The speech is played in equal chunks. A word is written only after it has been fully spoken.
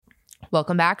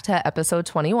Welcome back to episode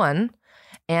 21.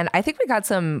 And I think we got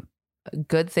some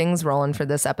good things rolling for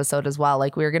this episode as well.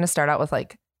 Like we were going to start out with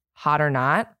like hot or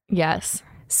not. Yes.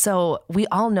 So we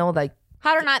all know like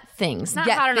hot or not things, not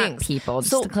hot or not people,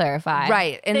 just to clarify.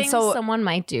 Right. And things so someone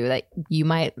might do that you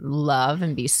might love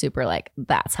and be super like,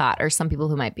 that's hot. Or some people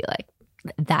who might be like,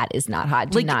 that is not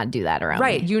hot. Do not do that around me.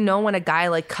 Right. You know, when a guy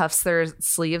like cuffs their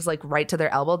sleeves like right to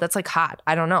their elbow, that's like hot.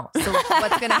 I don't know. So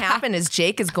what's going to happen is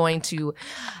Jake is going to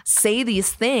say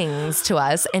these things to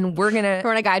us and we're going to.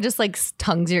 When a guy just like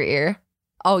tongues your ear.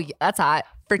 Oh, yeah, that's hot.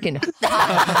 Freaking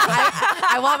hot.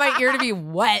 I want my ear to be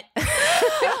wet.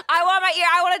 I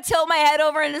want to tilt my head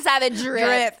over and just have it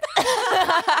drip.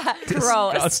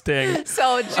 Gross. Disgusting.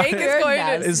 So Jake is going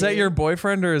to. Is that your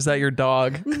boyfriend or is that your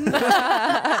dog?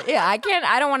 Yeah,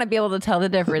 I don't want to be able to tell the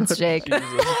difference, Jake.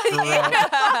 Oh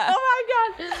my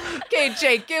God. Okay,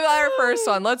 Jake, give our first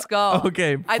one. Let's go.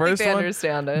 Okay. I think they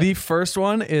understand it. The first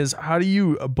one is, how do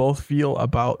you both feel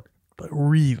about like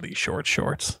really short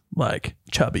shorts? Like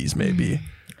chubbies, maybe.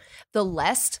 The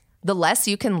less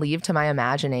you can leave to my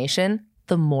imagination,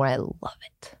 the more I love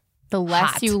it. The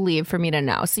less Hot. you leave for me to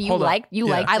know. So Hold on. like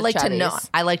I like to know. chubbies.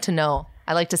 I like to know.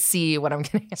 I like to see what I'm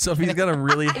going to So if he's got a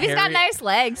really If he's got nice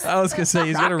legs. I was gonna say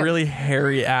he's got a really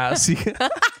hairy ass.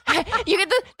 You get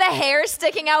the hair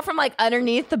sticking out from like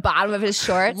underneath the bottom of his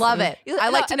shorts. Love it. I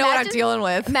like to know what I'm dealing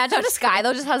with. Imagine this guy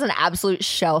though just has an absolute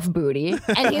shelf booty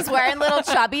and he's wearing little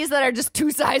chubbies that are just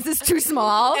 2 sizes too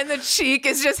small. And the cheek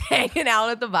is just hanging out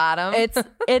at the bottom.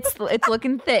 It's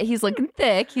looking thick. He's looking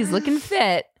thick. He's looking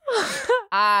fit.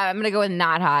 I'm gonna go with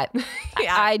not hot.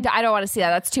 Yeah. I don't want to see that.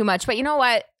 That's too much. But you know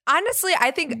what? Honestly,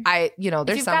 I think there's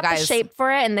if you've some got guys. the shape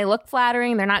for it and they look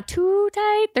flattering, they're not too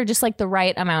tight. They're just like the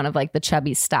right amount of like the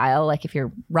chubby style. Like if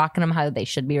you're rocking them how they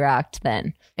should be rocked,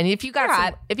 then And if you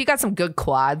got some good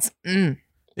quads, Yeah,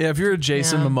 if you're a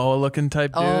Jason Momoa looking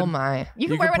type dude. oh my. you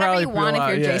can You wear could whatever you probably want pull if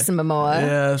out, you're yeah. Jason Momoa.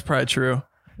 Yeah, that's probably true.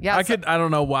 Yeah, I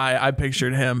don't know why I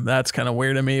pictured him. That's kind of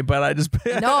weird to me, but I just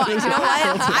No, you know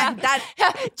what?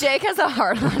 Jake has a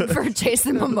heart on for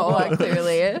Jason Momoa,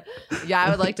 clearly. Yeah, I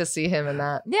would like to see him in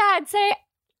that. Yeah, I'd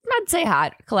say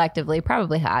hot collectively,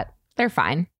 probably hot. They're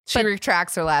fine. She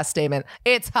retracts her last statement.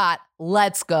 It's hot.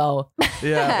 Let's go.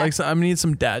 yeah, like so I'm gonna need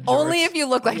some dad jorts. Only if you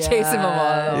look like Jason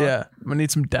Momoa. Yeah, I'm gonna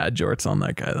need some dad jorts on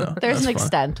that guy though. There's That's an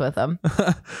fun. extent with them.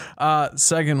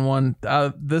 Second one.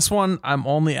 This one I'm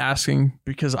only asking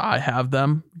because I have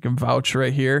them. You can vouch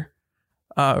right here.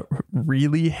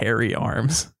 Really hairy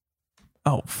arms.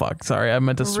 Oh fuck! Sorry, I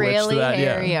meant to switch Really to that.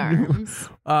 hairy arms.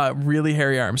 Really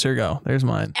hairy arms. Here we go. There's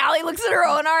mine. Allie looks at her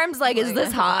own arms like, is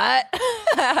this hot?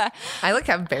 I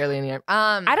have barely any arm.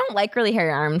 I don't like really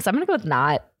hairy arms. I'm gonna go with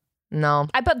not. No.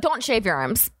 But don't shave your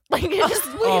arms. Like, just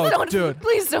dude.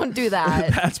 please don't do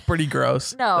that. That's pretty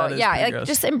gross. No, That is yeah, pretty like gross.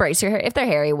 just embrace your hair. If they're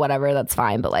hairy, whatever, that's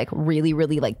fine. But like really,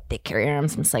 really like thick hairy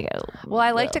arms, I'm just like, oh, Well,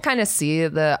 I like to kind of see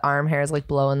the arm hairs like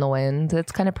blow in the wind.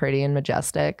 It's kind of pretty and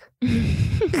majestic.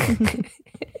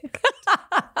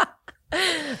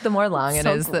 The more long it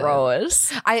so is,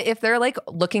 gross. if they're like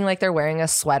looking like they're wearing a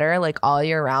sweater like all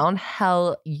year round,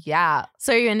 hell yeah.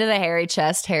 So are you into the hairy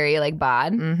chest, hairy like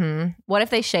bod? Mm-hmm. What if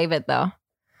they shave it though?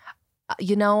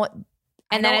 You know,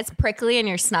 And then it's prickly and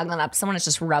you're snuggling up. Someone is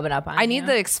just rubbing up on you. I need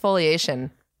the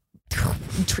exfoliation.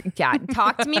 Yeah,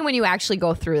 talk to me when you actually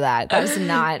go through that. That is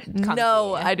not comfy.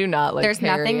 No, I do not like There's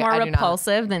hairy. nothing more I do not.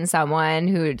 repulsive than someone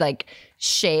who like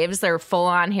shaves their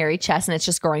full-on hairy chest and it's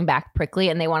just growing back prickly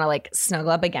and they want to like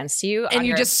snuggle up against you And on you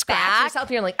your just scratch back. yourself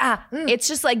and you're like, It's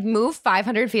just like move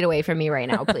 500 feet away from me right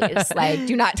now, please. Like,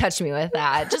 do not touch me with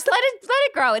that. Just let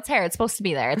it grow. It's hair. It's supposed to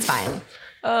be there. It's fine.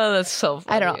 Oh, that's so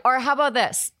funny. I don't know. Or how about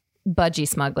this? Budgie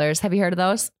smugglers. Have you heard of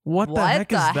those? What the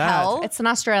heck is that? hell? It's an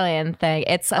Australian thing.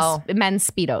 It's men's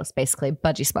Speedos, basically.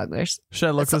 Budgie smugglers. Should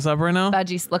I look this up right now?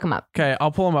 Budgies, look them up. Okay,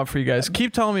 I'll pull them up for you guys.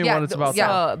 Keep telling me what it's about.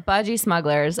 So budgie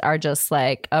smugglers are just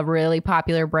like a really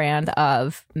popular brand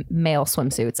of male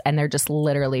swimsuits, and they're just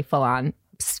literally full on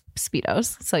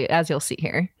Speedos. So as you'll see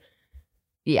here,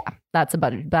 yeah, that's a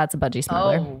budgie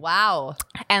smuggler. Oh, wow.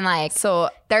 And like, so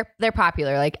they're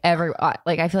popular. Like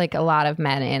I feel like a lot of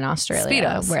men in Australia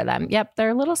Speedos. wear them. Yep,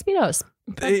 they're little Speedos.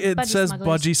 It Budgie says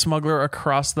smugglers. budgie smuggler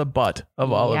across the butt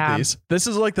of all Yeah. of these. This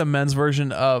is like the men's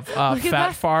version of Fat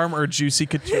that. Farm or Juicy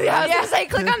Couture. Yeah, I was gonna say,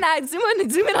 click on that.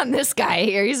 Zoom in on this guy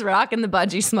here. He's rocking the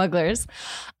budgie smugglers.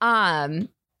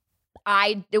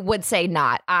 I would say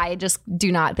not. I just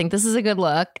do not think this is a good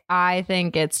look. I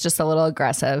think it's just a little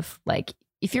aggressive. Like,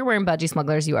 if you're wearing budgie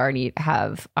smugglers, you already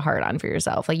have a hard on for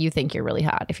yourself. Like, you think you're really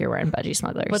hot if you're wearing budgie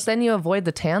smugglers. But then you avoid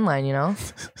the tan line, you know?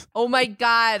 Oh my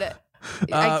God.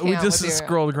 We just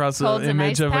scrolled across the Holds a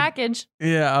image nice of package.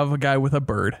 of a guy with a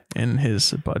bird in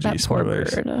his budgie That poor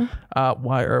smugglers. bird.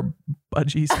 Why are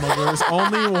budgie smugglers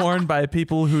only worn by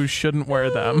people who shouldn't wear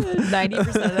them? 90%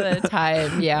 of the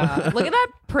time. Yeah. Look at that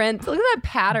print. Look at that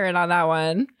pattern on that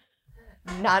one.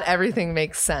 Not everything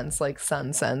makes sense like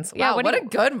sun sense. Yeah, Wow, what what do a you-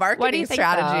 good what do marketing you think,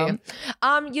 strategy.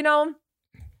 You know,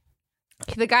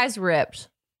 The guy's ripped.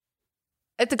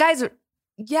 if the guys are,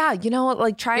 yeah, you know,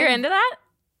 like try. You're into that?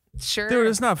 Sure. Dude,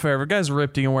 it's not fair. If a guy's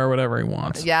ripped, he can wear whatever he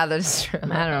wants. Yeah, that's true. I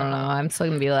don't know. I'm still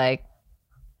gonna be like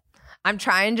I'm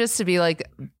trying just to be like,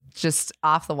 just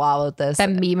off the wall with this. that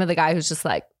meme of the guy who's just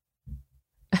like.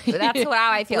 That's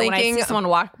how I feel when I see Blinking. someone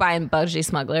walk by in budgie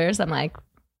smugglers. I'm like,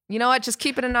 You know what? Just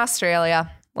keep it in Australia.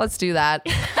 Let's do that.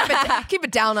 Keep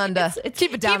it down under.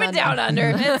 Keep it down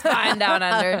under. It's fine down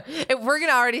under. If we're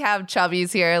gonna already have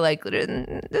chubbies here, like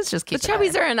let's just keep The it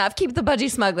chubbies are enough. Keep the budgie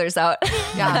smugglers out.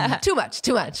 yeah, too much.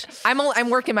 I'm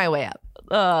working my way up.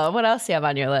 What else do you have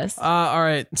on your list? All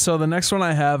right. So the next one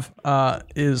I have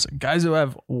is guys who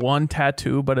have one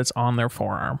tattoo, but it's on their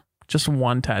forearm. Just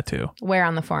one tattoo. Where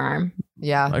on the forearm?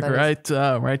 Yeah, Like that is-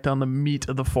 right down the meat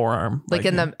of the forearm. like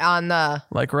in the on the.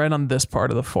 like right on this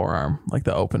part of the forearm, like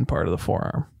the open part of the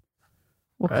forearm.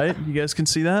 Right? You guys can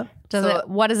see that?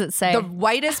 What does it say? The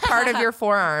whitest part of your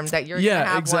forearm that you're Yeah, gonna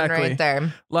have exactly. one right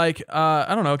there. Like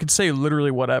I don't know, it could say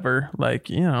literally whatever. Like,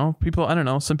 you know, people, I don't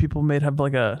know, some people may have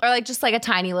like a or like just like a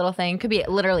tiny little thing. Could be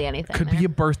literally anything. could there. be a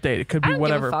birth date, it could I be don't give a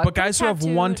whatever. fuck. But guys who have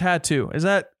Tattoo. one tattoo, is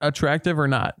that attractive or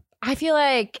not? I feel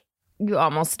like you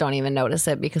almost don't even notice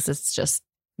it because it's just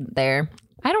there.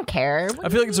 I don't care. I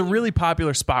feel like it's a really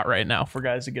popular spot right now for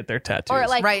guys to get their tattoos. Or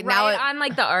like Right now on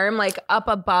like the arm, like up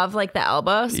above like the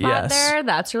elbow spot Yes. there.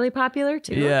 That's really popular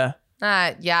too. yeah.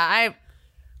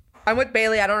 I'm with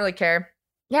Bailey. I don't really care.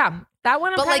 Yeah. That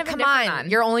one I'm But kind like, of come indifferent on,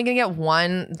 you're only gonna get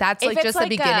one. That's If like it's just like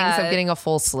the beginnings a- of getting a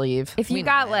full sleeve. If We you know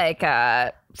got it. like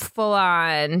a full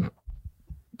on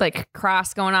like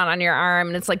cross going on your arm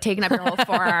and it's like taking up your whole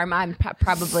forearm, I'm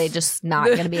probably just not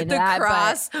going to be into the that.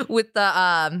 cross with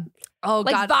the oh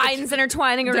but like god, vines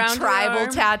intertwining the around tribal your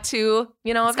arm. tattoo.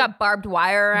 You know, It's got barbed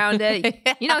wire around it.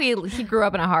 You know, he grew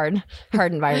up in a hard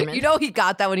environment. you know he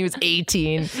got that when he was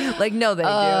 18. Like no, they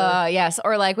do. Yes.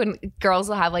 Or like when girls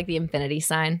will have like the infinity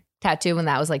sign tattoo when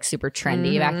that was like super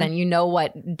trendy back then. You know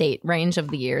what date range of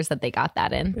the years that they got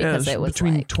that in Yeah, because it was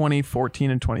between like 2014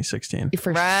 and 2016.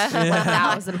 for Right.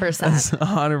 1,000%. That's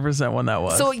 100% when that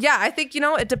was. So yeah, I think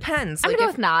it depends. I'm Like gonna go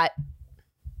if, with not.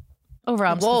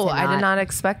 Overall, I'm just whoa, gonna say I did not. not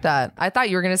expect that. I thought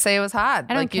you were gonna say it was hot.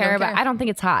 I don't Like, you care, but I don't think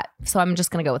it's hot, so I'm just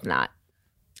gonna go with not.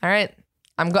 All right,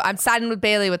 I'm siding with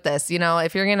Bailey with this. You know,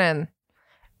 if you're gonna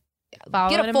Follow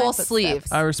get in a my full footsteps. sleeve.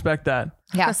 I respect that.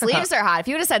 Yeah, sleeves are hot. If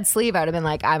you would have said sleeve, I would have been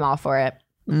like, I'm all for it.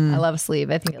 I love a sleeve.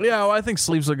 I think. Yeah, well, I think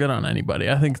sleeves look good on anybody.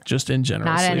 I think just in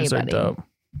general, Not sleeves anybody. are dope.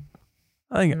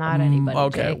 I think Not anybody,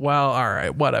 Okay, Jake. well, all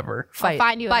right, whatever. Fight, I'll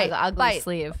find you fight, an ugly fight.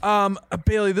 sleeve.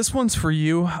 Bailey, this one's for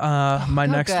you. My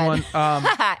next good. one.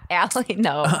 Allie,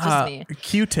 no, just me.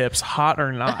 Q-tips, hot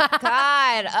or not?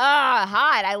 God,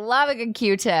 hot. I love a good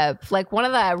Q-tip. Like one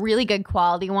of the really good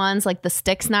quality ones. Like the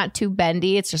stick's not too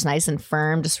bendy. It's just nice and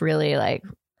firm. Just really like.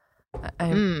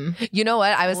 You know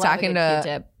what? I was Love a talking good to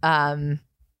Q-tip.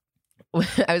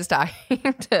 I was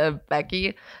talking to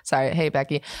Becky. Sorry, hey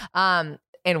Becky.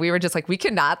 And we were just like, we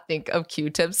cannot think of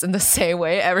Q-tips in the same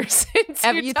way ever since.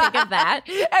 Ever you think of that?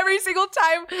 Every single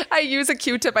time I use a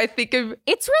Q-tip, I think of.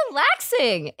 It's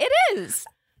relaxing. It is.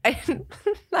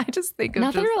 I just think of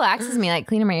Nothing just, relaxes me like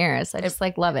cleaning my ears. I just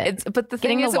like love it. It's but the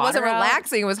Getting thing the is, it wasn't water out.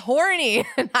 relaxing. It was horny.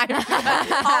 And all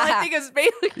I think is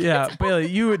Bailey. Yeah, Bailey,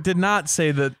 you did not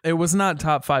say that. It was not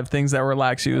top 5 things that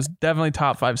relax you. It was definitely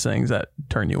top 5 things that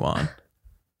turn you on.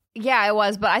 Yeah, it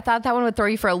was, but I thought that one would throw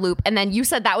you for a loop. And then you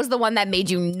said that was the one that made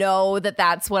you know that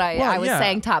that's what I was yeah.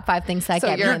 saying. Top 5 things that So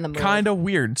get me you're in the mood. Kind of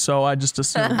weird, so I just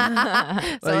assumed. Like,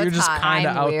 you're it's just hot. kind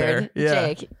of I'm out weird. there.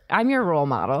 Yeah, Jake, I'm your role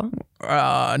model.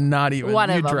 not even. One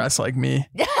of You them. dress like me.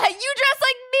 You dress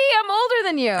like me. I'm older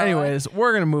than you. Anyways,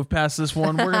 we're gonna move past this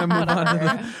one. We're gonna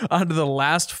move on to the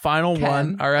last final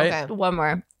one. All right. Okay. One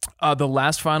more. The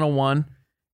last final one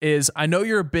is, I know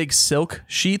you're a big silk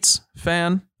sheets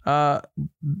fan.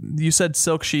 You said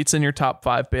silk sheets in your top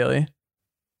 5, Bailey.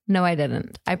 No, I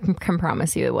didn't. I can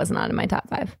promise you it was not in my top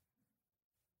 5.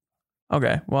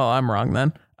 Okay, well, I'm wrong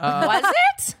then. Was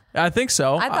it? I think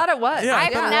so. I thought it was. Yeah, I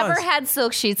I've thought it never was. had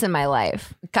silk sheets in my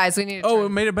life. Guys, we need to Oh, it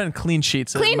may have been clean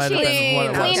sheets. It Clean might have sheets. been what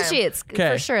it Clean was. sheets.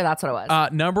 Okay. For sure, that's what it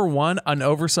was. Number 1, an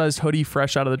oversized hoodie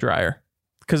fresh out of the dryer,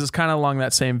 because it's kind of along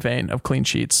that same vein of clean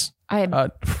sheets. I'm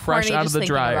Fresh horny out of just the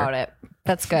thinking dryer. about it.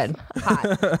 That's good.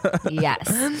 Hot.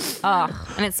 Yes.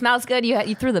 Oh, and it smells good.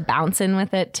 You threw the bounce in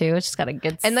with it too. It's just got a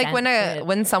good And like scent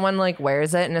when someone like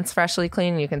wears it and it's freshly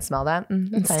clean, you can smell that.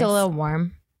 it's still a little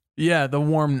warm. Yeah, the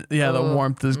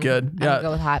warmth is good. I'm gonna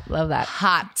go with hot. Love that.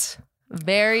 Hot.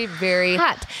 Very, very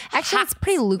Hot. Actually, it's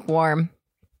pretty lukewarm,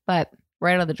 but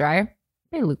right out of the dryer,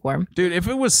 pretty lukewarm. Dude, if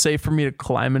it was safe for me to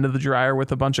climb into the dryer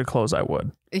with a bunch of clothes, I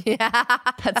would. Yeah.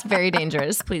 That's very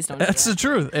dangerous. Please don't. That's the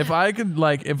truth. If I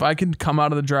could come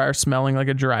out of the dryer smelling like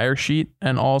a dryer sheet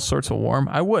and all sorts of warm,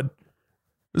 I would.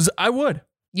 I would.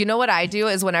 You know what I do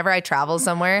is whenever I travel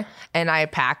somewhere and I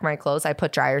pack my clothes, I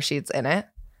put dryer sheets in it.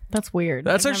 That's weird.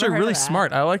 That's I've actually never heard really of that.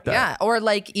 smart. I like that. Yeah. Or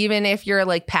like even if you're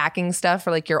like packing stuff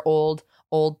for like your old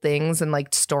things and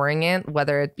like storing it,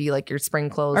 whether it be like your spring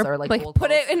clothes or like old put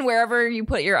clothes. it in wherever you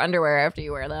put your underwear after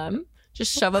you wear them.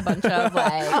 Just shove a bunch of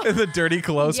like The dirty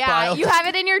clothes yeah, pile. you have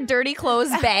it in your dirty clothes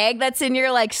bag that's in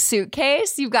your like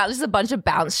suitcase. You've got just a bunch of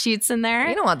bounce sheets in there.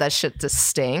 You don't want that shit to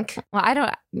stink. Well,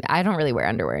 I don't really wear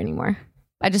underwear anymore.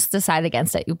 I just decided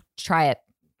against it. You try it.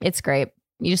 It's great.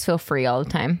 You just feel free all the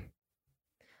time.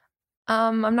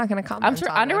 I'm not gonna comment. I'm sure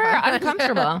on it. underwear are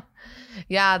uncomfortable.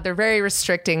 Yeah, they're very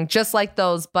restricting, just like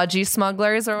those budgie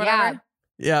smugglers or whatever.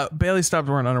 Yeah, Bailey stopped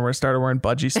wearing underwear, started wearing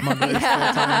budgie smugglers.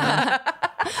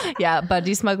 Yeah,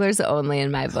 budgie smugglers only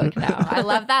in my book now. I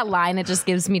love that line. It just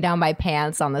gives me down my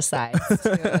pants on the sides. Too.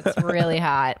 It's really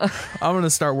hot. I'm going to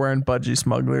start wearing budgie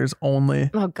smugglers only.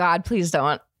 Oh God, please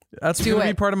don't. That's going to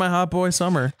be part of my hot boy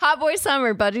summer. Hot boy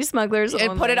summer, budgie smugglers And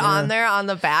only. put it on there on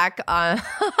the back,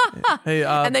 Hey,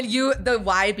 and then the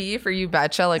YB for you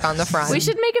betcha, like on the front. We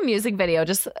should make a music video,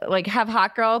 just like have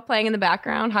Hot Girl playing in the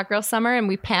background, Hot Girl Summer, and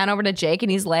we pan over to Jake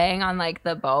and he's laying on like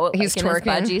the boat. He's like, in his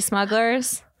twerking. budgie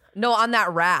smugglers. No, on that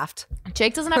raft.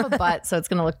 Jake doesn't have a butt, so it's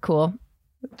gonna look cool.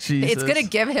 Jesus. It's gonna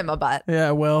give him a butt.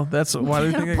 Yeah, well, that's why do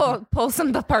you think? Pull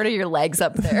some part of your legs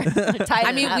up there.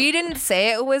 I mean, we didn't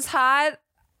say it was hot,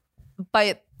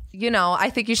 but you know, I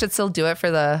think you should still do it for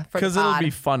the Because it'll be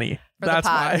funny. For the That's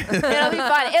pod. why. It'll be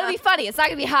funny. It'll be funny. It's not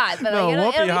gonna be hot, but No, like, it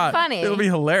won't it'll be hot. funny. It'll be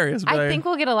hilarious. But I think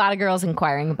we'll get a lot of girls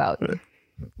inquiring about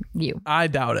you. I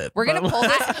doubt it. We're gonna but- pull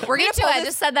this. We're Me gonna too. pull I this.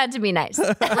 just said that to be nice.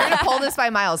 We're gonna pull this by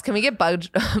Miles. Can we get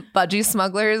budgie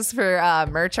smugglers for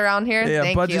merch around here? Yeah,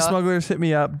 Thank budgie you. smugglers, hit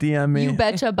me up, DM me. You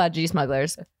betcha, budgie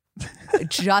smugglers.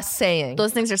 Just saying.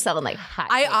 Those things are selling like hot.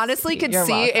 I honestly could You're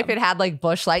see welcome. if it had like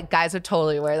bush light, guys would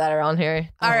totally wear that around here.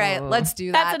 All right, let's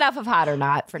do That's that. enough of hot or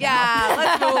not for now. Yeah,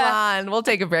 let's move on. We'll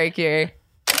take a break here.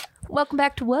 Welcome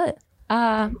back to what?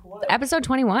 Episode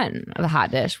 21 of the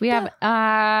Hot Dish. We have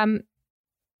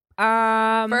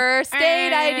First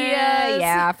date ideas.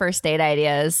 Yeah, first date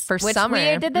ideas For Which summer.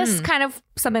 We did this kind of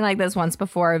something like this once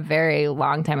before, a very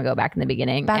long time ago, back in the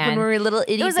beginning. Back when And we were little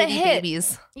itty was a bitty hit.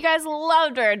 babies. you guys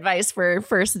loved our advice for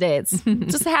first dates.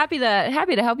 Just happy to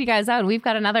help you guys out. We've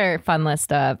got another fun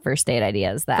list of first date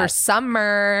ideas that For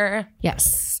summer.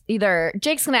 yes, either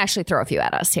Jake's gonna actually throw a few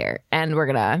at us here, and we're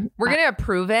gonna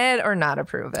approve it or not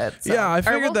approve it. So. Yeah, I Or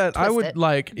figured we'll that I twist would it.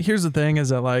 like. Here's the thing: is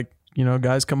that like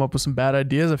guys come up with some bad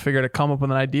ideas. I figured I'd come up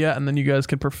with an idea, and then you guys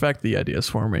can perfect the ideas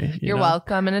for me. You're know?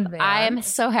 welcome in advance. I am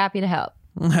so happy to help.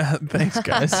 Thanks,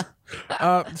 guys.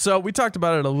 So we talked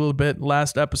about it a little bit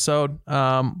last episode.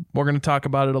 We're going to talk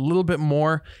about it a little bit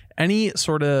more. Any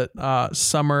sort of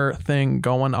summer thing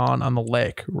going on the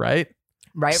lake, right?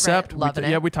 right. Loving it.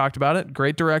 Yeah, we talked about it.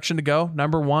 Great direction to go.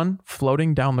 Number one,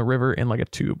 floating down the river in like a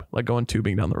tube, like going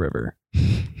tubing down the river.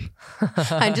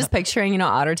 I'm just picturing,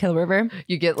 Otter Tail River.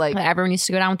 You get like Everyone used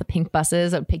to go down with the pink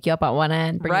buses that would pick you up at one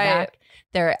end, bring you Right.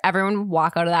 back. Everyone would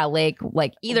walk out of that lake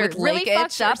like either with really lake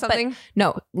fucked itch or up, something. but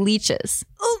no leeches.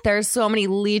 There's so many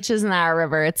leeches in that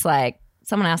river. It's like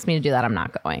someone asked me to do that. I'm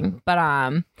not going, but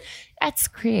that's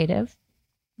creative,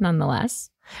 nonetheless.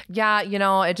 Yeah,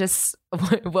 it just.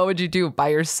 What would you do by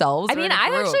yourselves? I or mean, in a I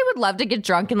group? actually would love to get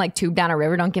drunk and like tube down a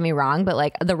river. Don't get me wrong, but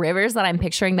like the rivers that I'm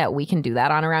picturing that we can do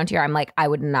that on around here, I'm like, I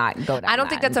would not go down. I don't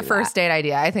think that's a first date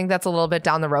idea. I think that's a little bit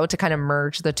down the road to kind of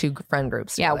merge the two friend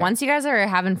groups. Yeah, together. once you guys are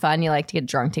having fun, you like to get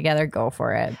drunk together, go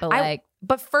for it. But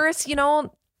But first,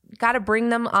 got to bring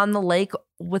them on the lake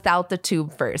without the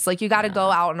tube first. Like you got to go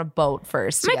out on a boat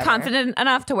first. am I together. confident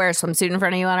enough to wear a swimsuit in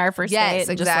front of you on our first Yes, date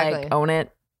and exactly. just like own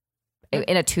it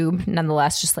in a tube,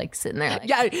 nonetheless, just like sitting there, like,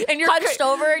 Yeah, and you're hunched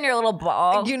over in your little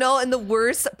ball. in the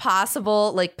worst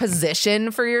possible like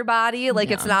position for your body. Like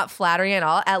it's not flattering at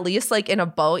all. At least like in a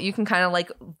boat, you can kind of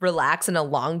like relax and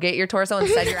elongate your torso.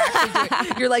 Instead, you're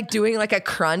actually you're like doing like a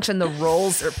crunch, and the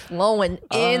rolls are flowing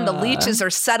in. The leeches are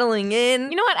settling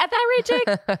in. You know what? At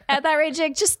that rate,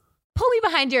 Jake, just pull me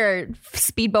behind your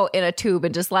speedboat in a tube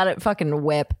and just let it fucking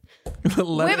whip.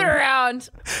 Whip it around.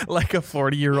 Like a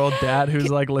 40-year-old dad who's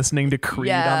like listening to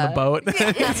Creed on the boat.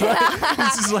 He's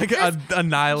just like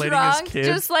annihilating Drunk, his kids.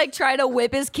 just like trying to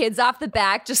whip his kids off the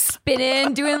back, just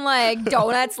spinning, doing like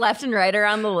donuts left and right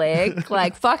around the lake.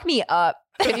 Like, fuck me up.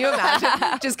 Can you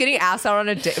imagine just getting asked out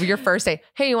on your first date?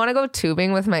 Hey, you want to go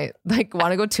tubing with my my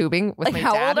dad?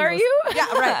 How old are you? Yeah,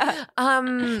 right.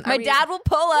 My dad will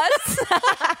pull us.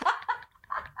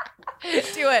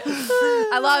 Do it.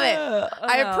 I love it.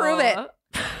 I approve it.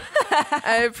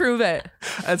 I approve it.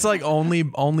 It's like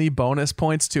only bonus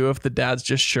points too if the dad's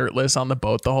just shirtless on the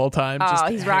boat the whole time. Oh,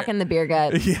 he's rocking the beer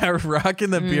gut. Yeah, rocking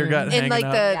the beer gut, In hanging like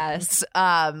out.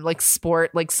 the like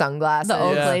sport like sunglasses. The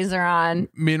Oakleys are on.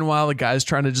 Meanwhile, the guy's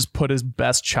trying to just put his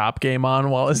best chop game on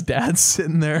while his dad's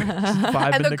sitting there just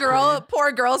vibing And the to Creed.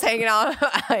 poor girl's hanging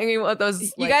with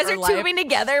those. You guys are tubing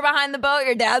together behind the boat.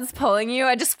 Your dad's pulling you.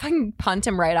 I just fucking punt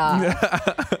him right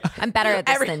off. I'm better at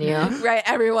this than you. Right,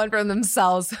 everyone from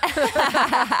themselves.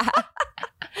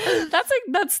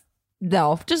 That's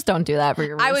no, just don't do that for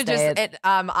your first I would date.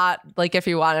 just like if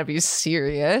you want to be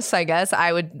serious, I guess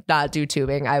I would not do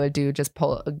tubing. I would do just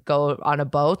go on a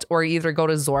boat or either go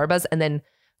to Zorba's and then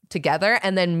together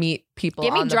and then meet people.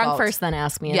 Get me on the drunk boat. first, then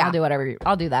ask me. And Yeah. I'll do whatever.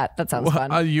 I'll do that. That sounds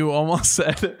fun. You almost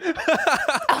said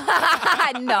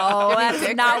No,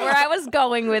 that's not where I was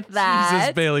going with that.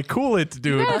 Jesus, Bailey, cool it,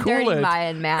 dude. You're a Cool dirty it.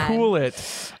 Mayan man. Cool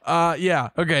it. Yeah.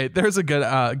 Okay. There's a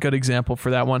good example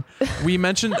for that one. We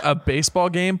mentioned a baseball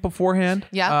game beforehand.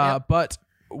 Yeah. But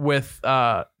with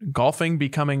golfing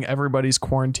becoming everybody's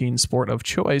quarantine sport of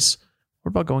choice, what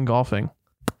about going golfing?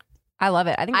 I love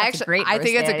it. I think that's a great. I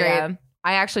think it's a first great. idea.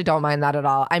 I actually don't mind that at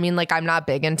all. I mean, like I'm not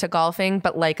big into golfing,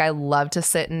 but like I love to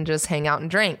sit and just hang out and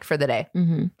drink for the day,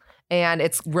 and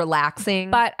it's relaxing.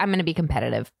 But I'm going to be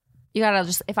competitive. You got to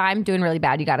just, if I'm doing really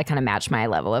bad, you got to kind of match my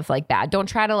level of like bad. Don't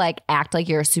try to like act like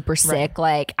you're super sick.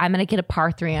 Like I'm going to get a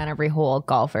par 3 on every hole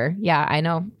golfer. Yeah, I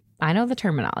know the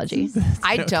terminology.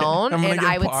 I don't, I'm gonna and get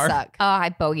I would par. suck. Oh, I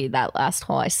bogeyed that last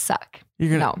hole. I suck.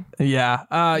 You're gonna, No.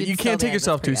 Yeah. You'd You still can't take dance,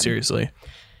 yourself too forget it. seriously.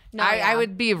 No, I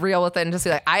would be real with it and just be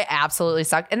like, I absolutely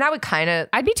suck, and that would kind of.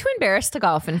 I'd be too embarrassed to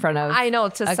golf in front of I know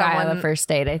to a guy on someone. the first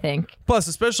date, I think. Plus,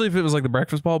 especially if it was like the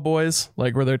Breakfast Ball Boys,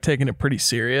 like where they're taking it pretty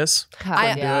serious.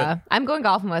 God, yeah. I'm going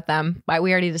golfing with them.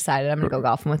 We already decided I'm going to go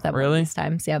golfing with them Really? one of these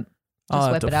times. Yep. I'll Just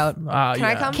have whip to it out. Can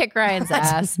I come? Kick Ryan's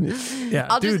ass. Yeah.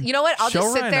 I'll dude, just, you know what? I'll show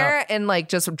just sit Ryan there up. and like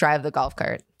just drive the golf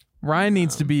cart. Ryan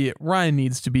needs to be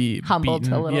Humbled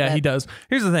beaten. a little Yeah, bit. he does.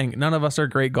 Here's the thing: none of us are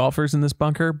great golfers in this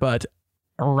bunker, but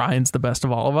Ryan's the best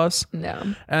of all of us.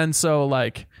 No. And so,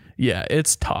 like, yeah,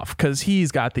 it's tough because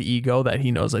he's got the ego that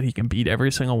he knows that he can beat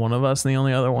every single one of us. And the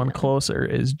only other one closer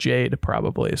is Jade,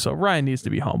 probably. So Ryan needs to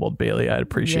be humbled. Bailey, I'd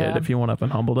appreciate it if you went up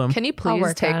and humbled him. Can you please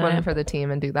work take on one it. for the team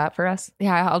and do that for us?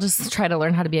 Yeah, I'll just try to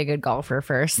learn how to be a good golfer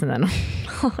first and then.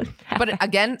 But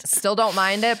again, still don't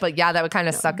mind it. But yeah, that would kind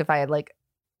of suck if I had like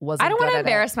wasn't. I don't good want to at it.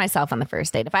 embarrass myself on the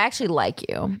first date. If I actually like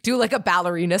you, Do like a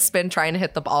ballerina spin trying to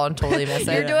hit the ball and totally miss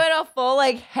you're it. doing a full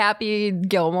like Happy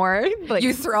Gilmore. Like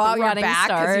You throw out your running back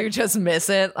because start. you just miss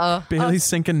it. Bailey's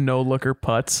sinking no looker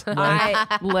putts. Like,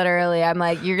 I'm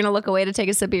like, you're gonna look away to take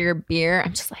a sip of your beer.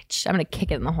 I'm just like, I'm gonna kick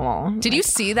it in the hole. Did you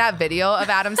see that video of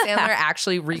Adam Sandler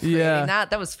actually recreating Yeah. that?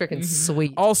 That was freaking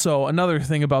sweet. also, another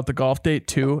thing about the golf date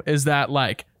too is that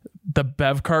like the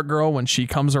Bev Cart girl, when she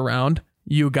comes around,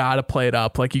 you gotta play it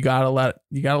up. Like you gotta let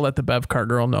the Bev Cart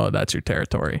girl know that's your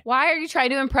territory. Why are you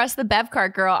trying to impress the Bev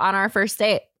Cart girl on our first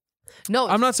date? No,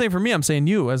 I'm not saying for me. I'm saying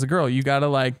you as a girl. You gotta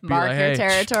like be Mark like, your hey,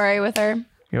 territory with her.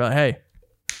 you're like, hey,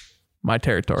 my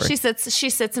territory. She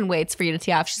sits and waits for you to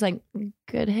tee off. She's like,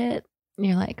 good hit. And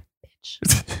you're like,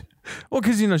 bitch. Well,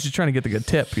 because she's trying to get the good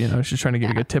tip. She's trying to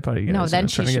get a good tip out of you. No, guys, then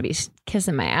trying she to should be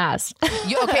kissing my ass.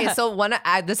 Okay, so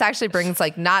this actually brings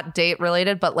like not date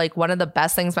related, but like one of the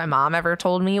best things my mom ever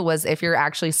told me was if you're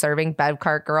actually serving Bev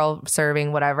Cart girl,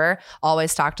 serving whatever,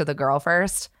 always talk to the girl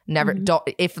first. Never don't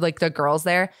if like the girl's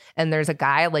there and there's a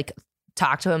guy, like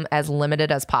talk to him as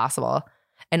limited as possible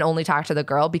and only talk to the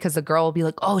girl because the girl will be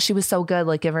like, oh, she was so good,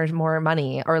 like give her more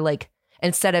money. Or like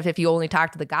instead of if you only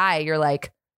talk to the guy, you're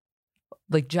like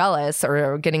jealous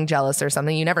or getting jealous or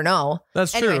something. You never know.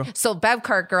 That's Anyway, true. so Bev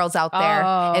Cart girls out there,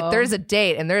 if there's a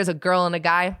date and there's a girl and a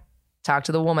guy, talk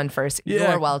to the woman first.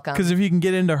 You're welcome. Because if you can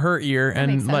get into her ear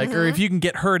and like, or if you can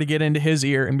get her to get into his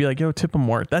ear and be like, yo, tip him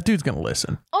more, that dude's gonna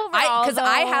listen. Overall, Because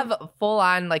I have full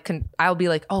on like, I'll be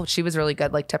like, oh, she was really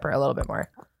good. Like tip her a little bit more.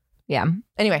 Yeah.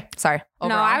 Anyway, sorry. No,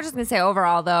 Overall. I was just going to say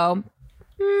overall, though,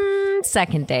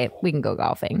 second date, we can go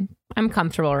golfing. I'm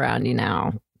comfortable around you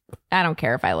now. I don't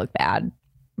care if I look bad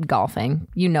golfing.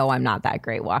 I'm not that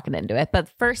great walking into it. But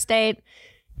first date,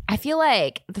 I feel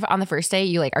like on the first date,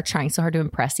 you like are trying so hard to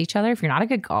impress each other. If you're not a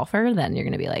good golfer, then you're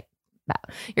going to be like,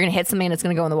 you're going to hit something and it's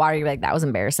going to go in the water. You're like, that was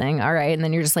embarrassing. All right. And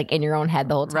then you're just like in your own head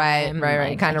the whole time. Right.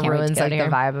 Like, Kind of ruins like the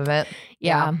vibe of it.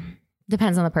 Yeah.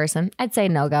 Depends on the person. I'd say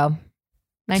no go.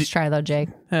 Nice try though, Jake.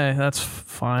 Hey, that's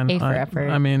fine. A for effort.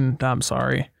 I mean, I'm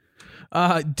sorry.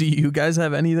 Do you guys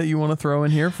have any that you want to throw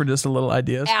in here for just a little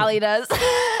ideas? Allie does.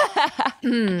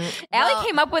 Allie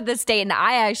came up with this date and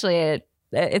I actually,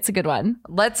 it's a good one.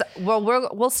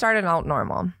 We'll start it out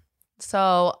normal.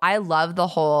 So I love the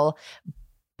whole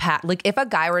like if a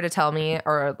guy were to tell me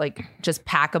or like just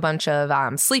pack a bunch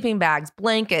of sleeping bags,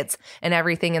 blankets, and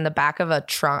everything in the back of a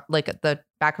truck, like the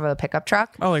back of a pickup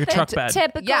truck. Oh, like a truck bed.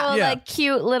 Typical, like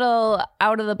cute little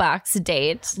out of the box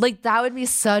date. Like that would be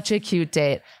such a cute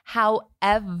date.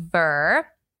 However,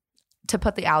 to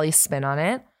put the Allie spin on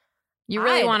it, you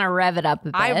really want to rev it up a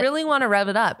bit. I really want to rev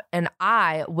it up, and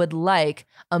I would like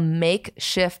a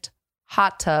makeshift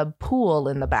hot tub pool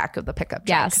in the back of the pickup truck.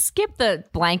 Yeah, skip the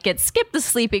blankets, skip the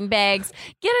sleeping bags,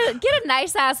 get a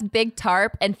nice ass big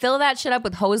tarp and fill that shit up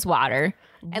with hose water.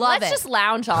 And let's just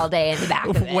lounge all day in the back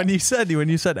of it. When you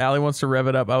said Allie wants to rev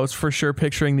it up, I was for sure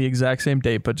picturing the exact same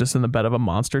date, but just in the bed of a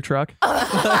monster truck.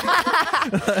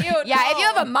 If you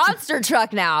have a monster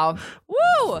truck now,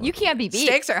 woo, you can't be beat.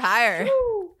 Stakes are higher.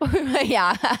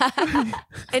 Yeah.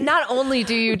 And not only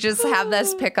do you just have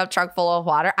this pickup truck full of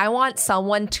water, I want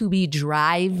someone to be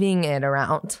driving it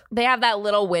around. They have that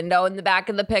little window in the back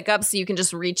of the pickup so you can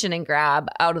just reach in and grab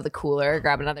out of the cooler,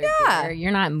 grab another beer.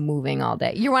 You're not moving all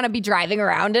day. You want to be driving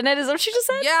around in it, is that what you just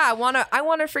said? Yeah, I want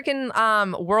a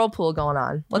freaking whirlpool going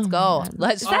on. Let's go.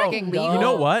 Let's freaking go. You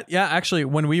know what? Yeah, actually,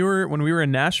 when we were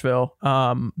in Nashville,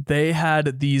 they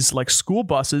had these like school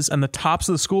buses, and the tops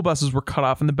of the school buses were cut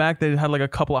off in the back. They had like a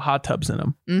couple of hot tubs in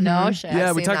them. Mm-hmm. No shit.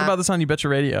 Yeah, we talked about this on You Betcha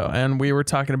Radio, and we were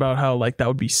talking about how like that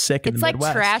would be sick in the Midwest. It's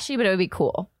like trashy, but it would be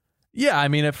cool. Yeah, I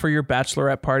mean, for your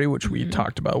bachelorette party, which we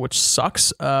talked about, which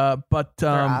sucks, but they're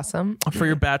awesome. For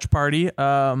your batch party,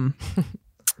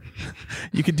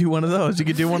 you could do one of those. You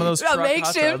could do one of those. A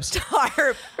makeshift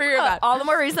tarp for your all the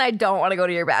more reason I don't want to go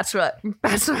to your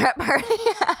bachelorette party.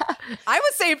 I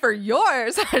would say for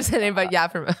yours, but yeah,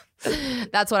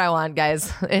 that's what I want,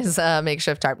 guys. Is a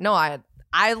makeshift tarp. No,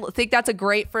 I think that's a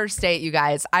great first date, you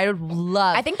guys. I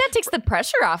think that takes the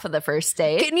pressure off of the first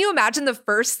date. Can you imagine the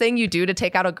first thing you do to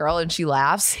take out a girl and she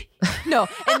laughs? No,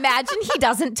 imagine he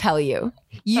doesn't tell you.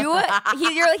 He's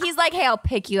like, hey, I'll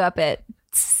pick you up at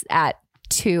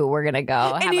 2. We're gonna go.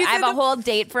 I have a whole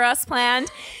date for us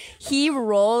planned. He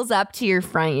rolls up to your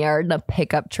front yard in a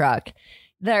pickup truck.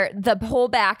 The whole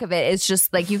back of it is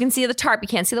just like, you can see the tarp. You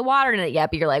can't see the water in it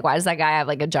yet, but you're like, why does that guy have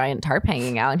like a giant tarp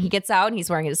hanging out? And he gets out and he's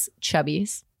wearing his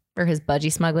chubbies or his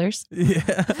budgie smugglers.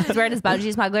 Yeah. He's wearing his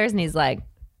budgie smugglers and he's like,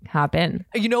 hop in.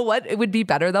 You know what? It would be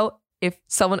better though if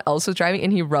someone else was driving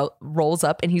and he rolls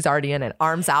up and he's already in it,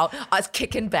 arms out, us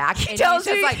kicking back, and he's just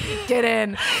like, get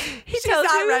in. He's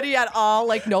not ready at all,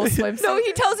 like no swimsuit. No,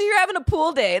 he tells you you're having a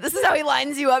pool day. This is how he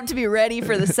lines you up to be ready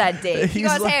for the said date. He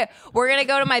goes, hey, we're going to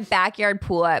go to my backyard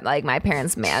pool at like my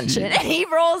parents' mansion. And he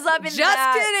rolls up and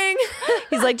just kidding.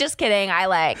 He's like, just kidding. I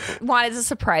like wanted to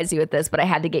surprise you with this, but I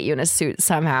had to get you in a suit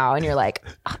somehow. And you're like,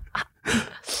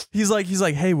 He's like,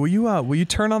 hey, will you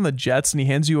turn on the jets? And he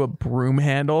hands you a broom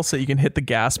handle so you can hit the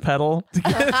gas pedal to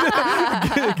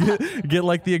get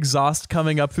like the exhaust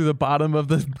coming up through the bottom of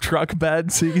the truck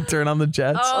bed so you can turn on the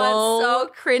jets. Oh,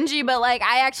 that's so cringy, but like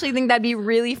I actually think that'd be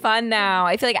really fun now.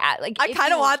 I feel like I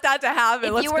kind of want that to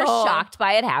happen. If you were shocked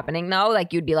by it happening though,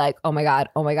 like you'd be like, oh my god,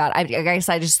 I guess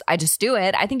I just do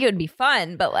it. I think it would be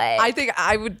fun, but like I think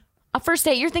I would. A first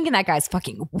date, you're thinking that guy's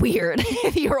fucking weird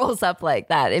if he rolls up like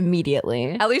that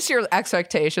immediately. At least your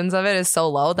expectations of it is so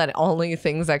low that only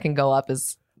things that can go up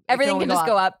is everything can just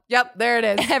go up. Yep, there it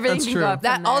is. Everything can go up.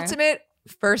 That ultimate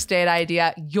first date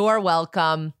idea. You're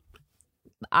welcome.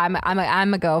 I'm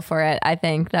a go for it. I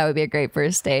think that would be a great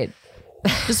first date.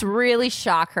 Just really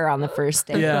shock her on the first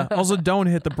date. Yeah. Also, don't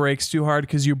hit the brakes too hard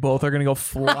because you both are going to go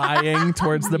flying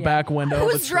towards the back window.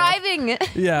 Who's driving?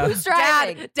 Yeah. Who's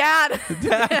driving? Dad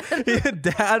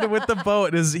with the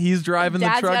boat. He's driving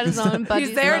Dad's the truck. Got his own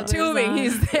he's there tubing.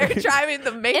 He's there driving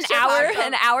the makeshift.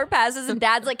 An hour passes and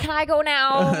Dad's like, "Can I go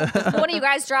now? One of you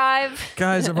guys drive."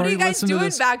 Guys, I've what are already you guys listened doing to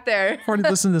this back there? I've already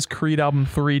listened to this Creed album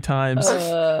 3 times.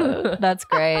 That's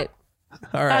great.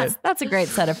 All right. That's a great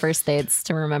set of first dates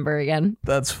to remember again.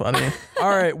 That's funny. All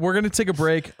right, we're going to take a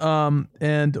break and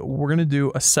we're going to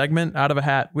do a segment out of a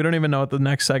hat. We don't even know what the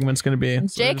next segment's going to be.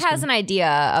 So Jake has an idea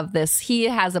of this. He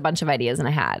has a bunch of ideas in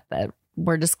a hat that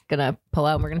we're just going to pull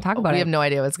out and we're going to talk about it. We have no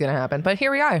idea what's going to happen, but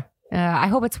here we are. I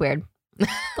hope it's weird.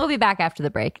 We'll be back after the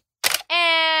break.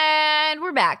 And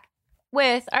we're back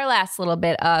with our last little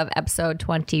bit of episode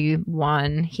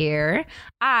 21 here.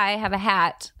 I have a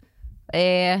hat,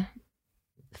 a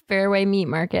Fairway Meat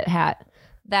Market hat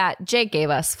that Jake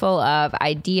gave us, full of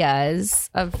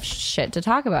ideas of shit to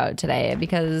talk about today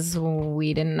because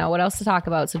we didn't know what else to talk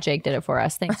about. So Jake did it for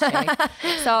us. Thanks, Jake.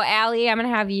 So Allie, I'm going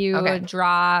to have you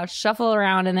shuffle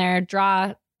around in there,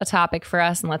 draw a topic for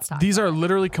us, and let's talk. These are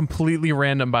literally completely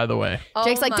random, by the way.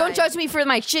 Jake's like, don't judge me for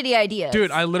my shitty ideas. Dude,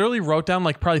 I literally wrote down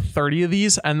like probably 30 of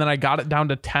these, and then I got it down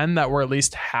to 10 that were at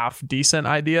least half decent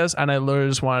ideas, and I literally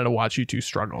just wanted to watch you two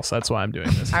struggle. So that's why I'm doing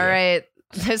this. All right.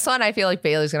 This one I feel like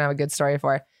Bailey's going to have a good story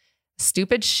for.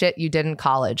 Stupid shit you did in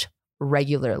college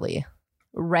regularly.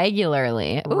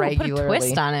 Regularly. Ooh, put a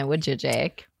twist on it, would you,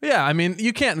 Jake? Yeah, I mean,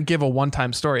 you can't give a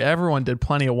one-time story. Everyone did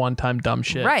plenty of one-time dumb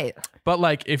shit. Right. But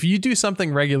like, if you do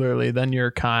something regularly, then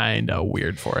you're kind of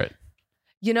weird for it.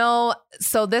 You know,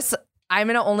 so this, I'm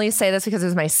going to only say this because it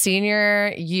was my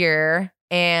senior year,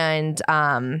 and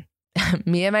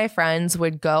me and my friends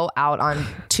would go out on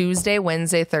Tuesday,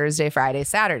 Wednesday, Thursday, Friday,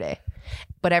 Saturday.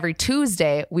 But every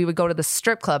Tuesday, we would go to the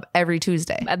strip club every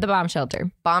Tuesday. At the bomb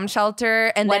shelter.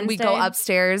 And then we go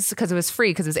upstairs because it was free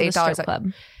because it was $8. Strip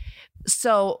club.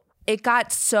 So it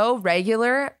got so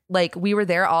regular, like we were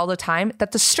there all the time,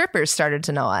 that the strippers started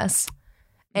to know us.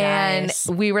 Nice.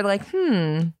 And we were like,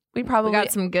 we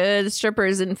got some good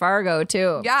strippers in Fargo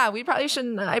too. Yeah, we probably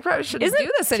shouldn't. I probably shouldn't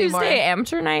do this anymore. Tuesday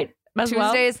amateur night.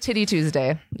 Tuesday is Titty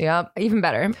Tuesday. Yep. Even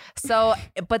better. So,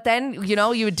 but then, you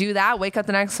know, you would do that, wake up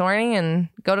the next morning and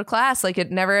go to class like it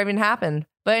never even happened.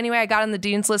 But anyway, I got on the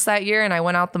dean's list that year and I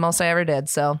went out the most I ever did.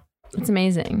 So it's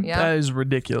amazing. Yeah. That is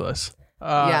ridiculous.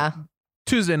 Yeah.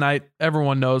 Tuesday night,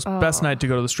 everyone knows, best night to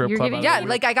go to the strip club. Yeah,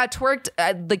 like I got twerked,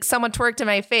 like someone twerked in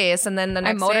my face, and then the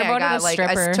next day I got like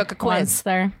I took a quiz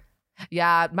there.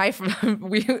 Yeah,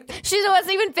 she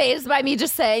wasn't even fazed by me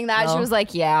just saying that. No. She was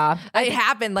like, "Yeah, it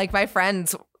happened." Like my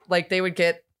friends, like they would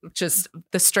get just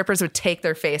the strippers would take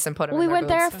their face and put it. We went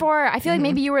there for. I feel like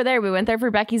maybe you were there. We went there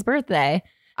for Becky's birthday.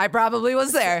 I probably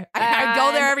was there. I'd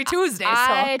go there every Tuesday.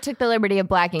 I took the liberty of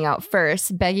blacking out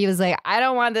first. Becky was like, I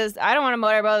don't want this. I don't want to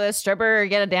motorboat this stripper or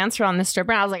get a dancer on this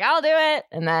stripper. And I was like, I'll do it.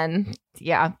 And then,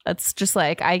 yeah, that's just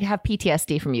like, I have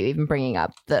PTSD from you even bringing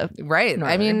up the. Right.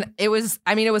 Northern. It was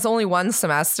only one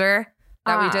semester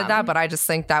that we did that. But I just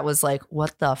think that was like,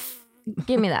 what the.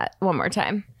 Give me that one more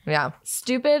time. Yeah.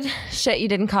 Stupid shit you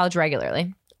did in college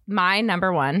regularly. My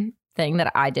number one thing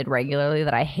that I did regularly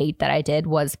that I hate that I did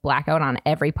was blackout on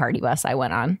every party bus I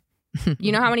went on.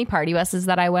 You know how many party buses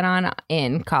that I went on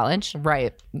in college?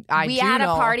 Right. We had a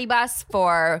party bus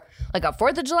for like a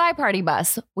 4th of July party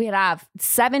bus. We'd have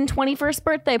 7 21st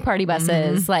birthday party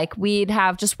buses. Like we'd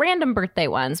have just random birthday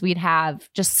ones. We'd have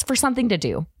just for something to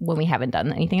do when we haven't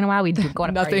done anything in a while. We'd go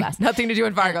on a party bus. Nothing to do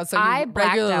in Fargo. So I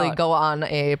regularly go on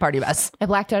a party bus. I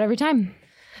blacked out every time.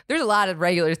 There's a lot of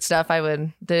regular stuff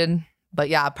I did. But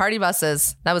yeah, party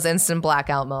buses, that was instant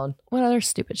blackout mode. What other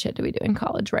stupid shit do we do in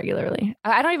college regularly?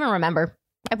 I don't even remember.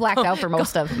 I blacked out for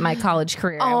most of my college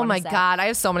career. Oh my God. I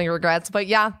have so many regrets. But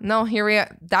yeah, no, here we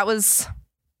are. That was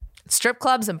strip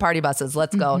clubs and party buses.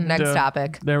 Let's go. Next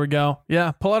topic. There we go.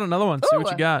 Yeah. Pull out another one. See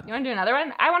what you got. You want to do another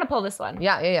one? I want to pull this one.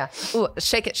 Yeah. Ooh,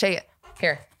 shake it.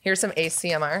 Here's some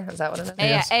ACMR. Is that what it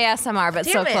is? ASMR, but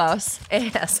so close.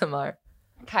 ASMR.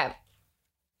 Okay.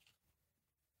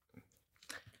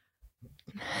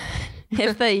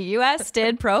 If the U.S.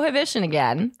 did prohibition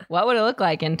again, what would it look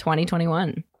like in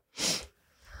 2021?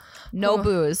 No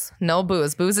booze. No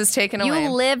booze. Booze is taken away. You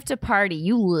live to party.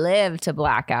 You live to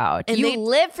black out. And you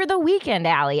live for the weekend,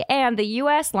 Allie. And the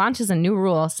U.S. launches a new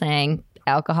rule saying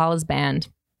alcohol is banned.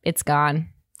 It's gone.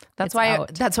 That's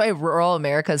why rural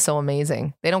America is so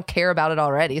amazing. They don't care about it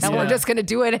already. So we're just going to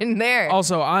do it in there.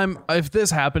 Also, if this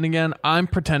happened again, I'm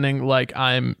pretending like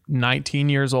I'm 19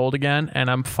 years old again and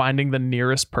I'm finding the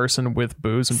nearest person with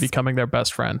booze and becoming their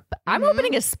best friend. I'm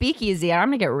opening a speakeasy and I'm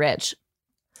going to get rich.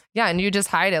 Yeah, and you just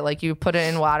hide it. Like you put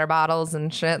it in water bottles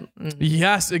and shit.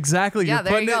 Yes, exactly.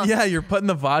 Yeah, you're putting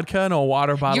the vodka in a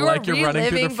water bottle like you're running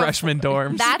through the freshman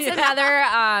dorms. That's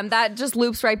another, that just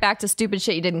loops right back to stupid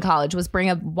shit you did in college, was bring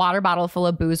a water bottle full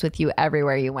of booze with you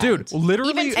everywhere you went. Dude,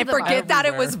 literally. And forget that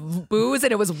it was booze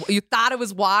and you thought it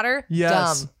was water?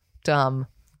 Yes. Dumb.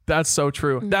 That's so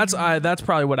true. That's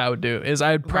probably what I would do is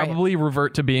I'd probably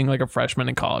revert to being like a freshman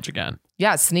in college again.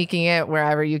 Yeah, sneaking it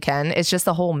wherever you can. It's just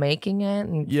the whole making it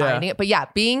and finding it. But yeah,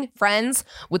 being friends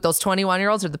with those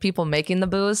 21-year-olds or the people making the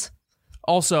booze.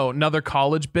 Also, another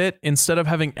college bit, instead of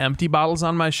having empty bottles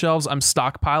on my shelves, I'm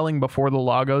stockpiling before the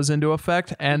law goes into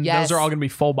effect. And those are all going to be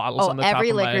full bottles on the top of my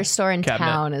every liquor store in cabinet.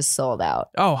 town is sold out.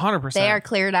 Oh, 100%. They are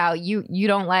cleared out. You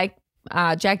don't like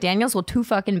Jack Daniels, well, too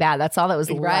fucking bad. That's all that was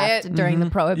left during the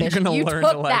Prohibition. You're gonna learn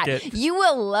to like it. You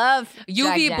will love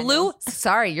UV blue.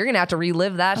 Sorry, you're gonna have to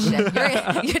relive that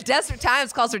shit. Your desperate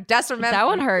times calls for desperate men. That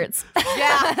one hurts.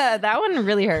 Yeah, that one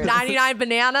really hurts. 99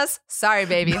 bananas. Sorry,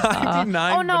 baby.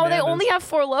 99 oh no, bananas. they only have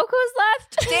 4 Locos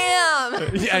left.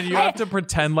 Damn. Yeah, and you have to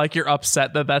pretend like you're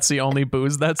upset that that's the only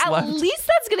booze that's At left. least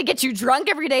that's gonna get you drunk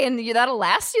every day, and that'll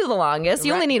last you the longest.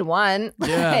 You only need one.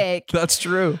 Yeah, Like, that's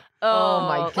true. Oh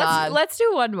my God. Let's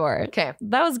do one more. Okay.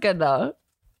 That was good though.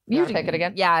 You want to pick it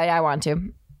again? Yeah, I want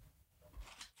to.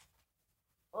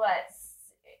 Let's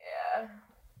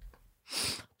see.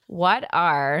 What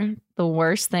are the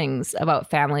worst things about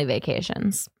family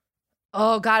vacations?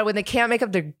 Oh God, when they can't make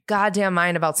up their goddamn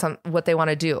mind about what they want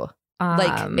to do.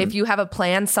 Like if you have a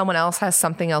plan, someone else has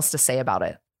something else to say about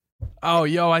it. Oh,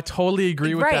 yo, I totally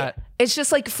agree with that. It's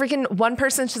just like freaking one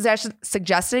person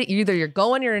suggested it. Either you're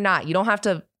going or you're not. You don't have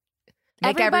to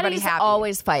make everybody happy.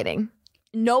 Always fighting.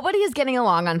 Nobody is getting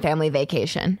along on family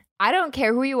vacation. I don't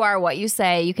care who you are, what you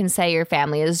say. You can say your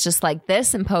family is just like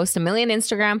this and post a million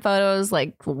Instagram photos,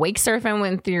 like wake surfing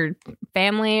with your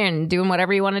family and doing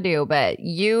whatever you want to do. But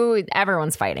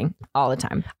everyone's fighting all the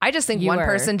time. I just think one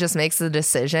person just makes the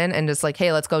decision and just like,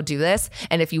 hey, let's go do this.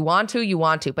 And if you want to, you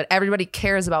want to. But everybody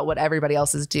cares about what everybody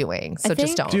else is doing. So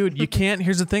just don't. Dude, you can't.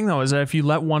 Here's the thing, though, is that if you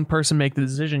let one person make the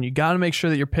decision, you got to make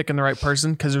sure that you're picking the right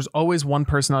person, because there's always one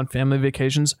person on family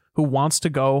vacations who wants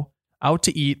to go out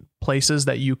to eat places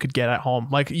that you could get at home.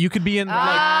 Like you could be in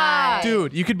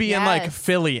dude, you could be in like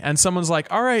Philly and someone's like,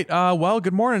 all right, well,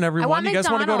 good morning, everyone. You guys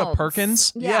want to go to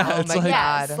Perkins? Yeah. Oh my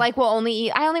God. Like I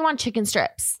only want chicken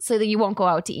strips so that you won't go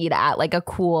out to eat at like a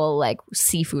cool like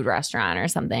seafood restaurant or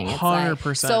something. It's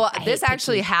 100%. So this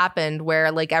actually happened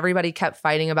where like everybody kept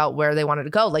fighting about where they wanted to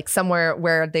go, like somewhere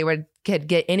where they could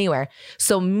get anywhere.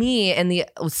 So me and the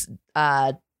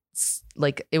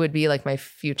like it would be like my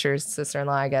future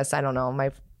sister-in-law, I guess. I don't know,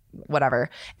 my whatever.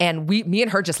 And me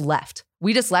and her just left.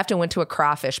 We just left and went to a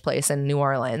crawfish place in New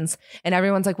Orleans. And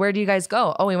everyone's like, where do you guys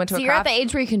go? Oh, we went to you're at the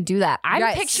age where you can do that.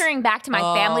 I'm picturing back to my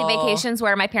family vacations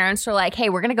where my parents were like, hey,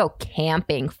 we're going to go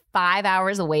camping 5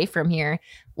 hours away from here.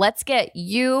 Let's get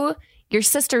you, your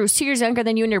sister who's 2 years younger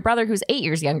than you, and your brother who's 8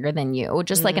 years younger than you,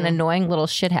 just like an annoying little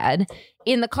shithead,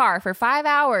 in the car for 5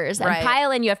 hours and pile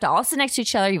in. You have to all sit next to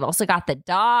each other. You've also got the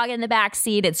dog in the back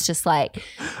seat. It's just like,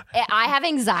 I have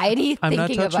anxiety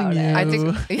thinking about it. I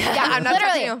think, I'm not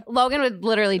touching you. Logan would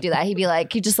literally do that.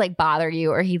 He'd just like bother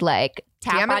you, or he'd like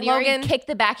tap on you, Logan. Or he'd kick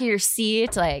the back of your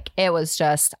seat. Like it was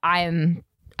just,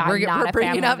 we're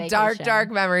bringing up dark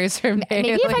memories from me.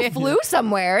 Maybe if I flew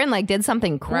somewhere and like did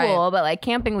something cool, but like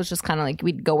camping was just kind of like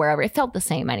we'd go wherever. It felt the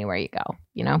same anywhere you go.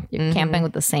 You know, you're camping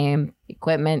with the same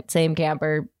equipment, same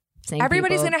camper, same.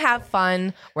 Everybody's gonna have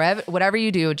fun wherever, whatever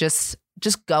you do. Just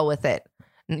go with it.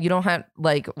 You don't have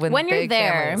like when you're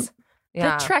there. Families,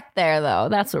 the trek there though,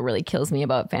 that's what really kills me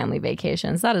about family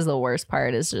vacations. That is the worst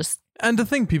part. Is just. And the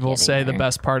thing people say the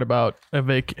best part about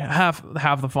a half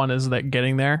the fun is that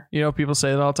getting there. You know, people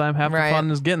say that all the time. Half the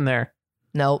fun is getting there.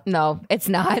 Nope. No, it's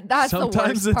not. That's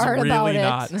sometimes the worst part really about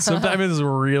not. it. Sometimes it's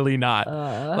really not.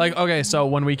 Like, okay, so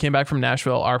when we came back from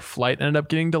Nashville, our flight ended up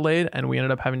getting delayed and we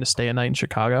ended up having to stay a night in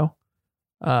Chicago.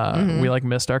 We like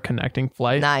missed our connecting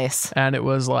flight. Nice. And it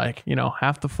was like, you know,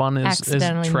 half the fun is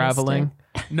traveling.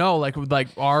 No, like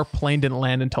our plane didn't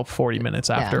land until 40 minutes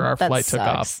after our flight took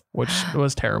off, which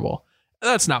was terrible.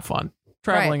 That's not fun.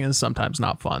 Traveling is sometimes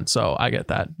not fun. So I get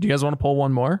that. Do you guys want to pull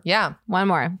one more? Yeah. One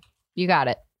more. You got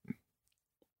it.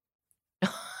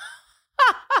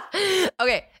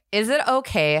 Okay. Is it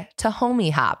okay to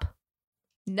homie hop?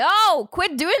 No,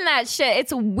 quit doing that shit.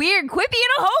 It's weird. Quit being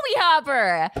a homie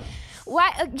hopper.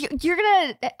 Why you're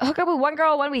gonna hook up with one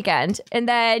girl one weekend and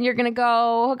then you're gonna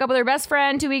go hook up with her best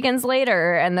friend 2 weekends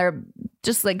later, and they're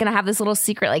just like gonna have this little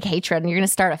secret like hatred, and you're gonna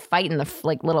start a fight in the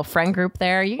like little friend group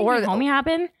there. You gonna homie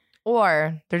hopping,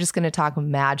 or they're just gonna talk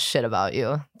mad shit about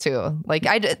you too. Like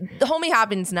the homie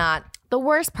hopping's not. The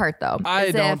worst part, though,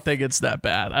 I don't think it's that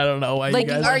bad. I don't know why you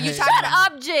guys are you shut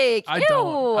up, Jake. I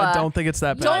don't think it's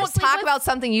that bad. Don't talk about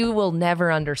something you will never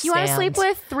understand. You want to sleep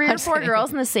with 3 or 4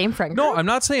 girls in the same friend group? No, I'm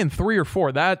not saying 3 or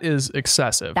 4. That is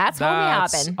excessive. That's homie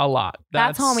hopping. A lot.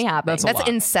 That's homie hopping. That's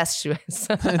incestuous.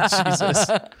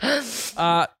 Jesus.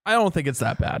 I don't think it's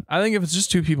that bad. I think if it's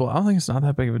just 2 people, I don't think it's not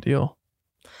that big of a deal.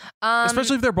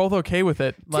 Especially if they're both okay with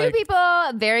it. 2 people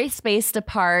very spaced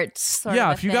apart.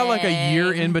 If you got like a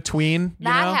year in between,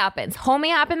 that happens.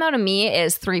 Homie hopping though to me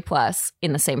is 3+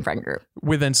 in the same friend group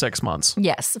within 6 months.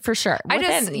 Yes, for sure.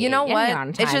 You know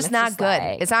what? It's just not good.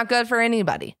 It's not good for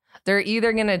anybody. They're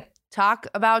either gonna talk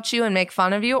about you and make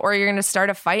fun of you, or you're going to start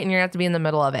a fight and you're going to have to be in the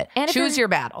middle of it. And if Choose your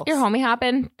battles. You're homie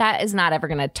hopping. That is not ever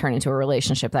going to turn into a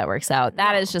relationship that works out.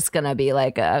 That is just going to be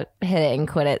like a hit it and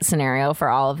quit it scenario for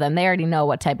all of them. They already know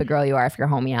what type of girl you are if you're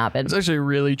homie hopping. It's actually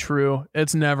really true.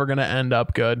 It's never going to end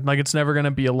up good. Like, it's never going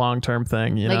to be a long-term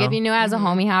thing, you know? Like, if you knew as a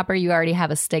homie hopper, you already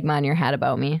have a stigma in your head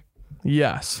about me.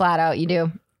 Yes. Flat out, you do.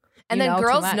 and You then know too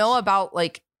girls much. know about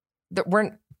like,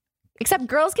 we're Except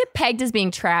girls get pegged as being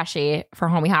trashy for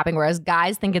homie hopping, whereas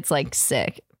guys think it's like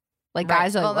sick. Like Right.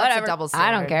 guys are Well, like, that's a whatever. double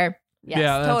I don't standard. care. Yes,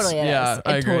 Yeah, that's- totally it yeah, is.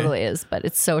 I It agree. totally is, but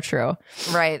it's so true.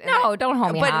 right. And No, don't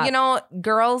homie but hop. you know,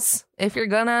 girls, if you're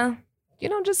gonna,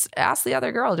 just ask the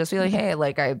other girl. Just be like, hey,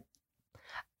 like I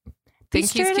think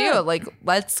he's straight cute. up. Like,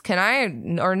 can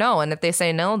I or no? And if they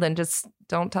say no, then just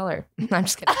don't tell her. I'm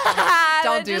just kidding.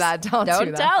 Don't do that. Don't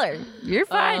do that. tell her. You're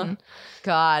fine.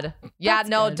 God. Yeah, That's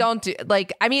no, good. don't do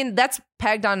like I mean, that's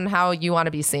pegged on how you want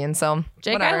to be seen. So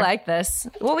Jake, whatever. I like this.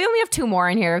 Well, we only have 2 more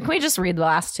in here. Can we just read the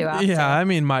last 2 out? Yeah, I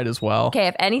mean, might as well. Okay,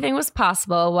 if anything was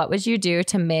possible, what would you do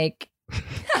to make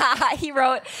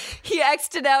he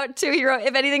X'd it out too. He wrote,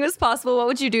 if anything was possible, what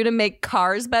would you do to make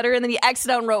cars better? And then he X'd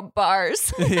out and wrote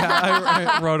bars. Yeah,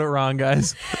 I wrote it wrong,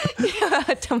 guys.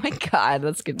 Oh my God,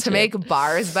 that's good. to make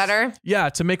bars better. Yeah,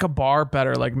 to make a bar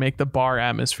better, like make the bar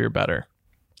atmosphere better.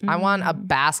 I want a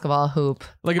basketball hoop.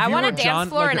 Like if I you want were a dance John,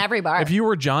 floor like, in every bar. If you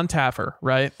were John Taffer,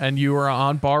 right, and you were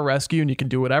on Bar Rescue and you can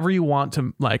do whatever you want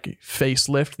to like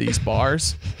facelift these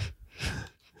bars,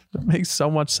 it makes so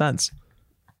much sense.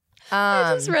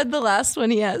 I just read the last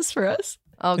one he has for us.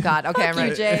 Oh God. Okay, I'm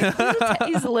Fuck you, ready. Jake.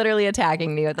 He's literally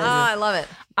attacking me with this. I love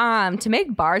it. To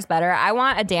make bars better, I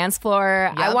want a dance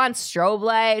floor. I Yep. want strobe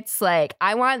lights. Like,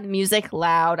 I want music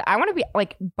loud. I want to be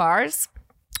like bars.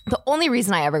 The only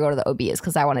reason I ever go to the OB is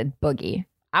because I wanted boogie.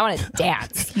 I want to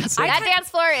dance. That dance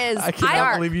floor is I cannot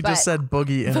dark, believe you but- just said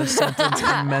boogie in a sentence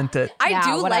and meant it. I Yeah,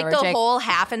 do whatever, like the Jake. whole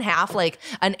half and half, like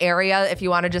an area if you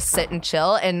want to just sit and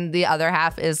chill, and the other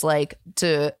half is like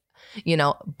to,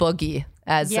 boogie.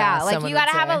 As Yeah, like someone you got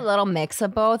to would have say. a little mix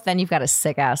of both. Then you've got a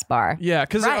sick ass bar. Yeah,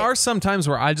 because Right. there are some times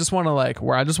where I just want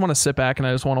to sit back and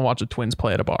I just want to watch the Twins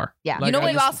play at a bar. Yeah. Like, you know I what?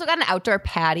 You've just- also got an outdoor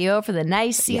patio for the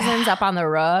nice seasons up on the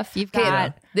roof. You've Okay,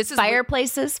 got this is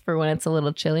fireplaces for when it's a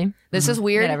little chilly. This is You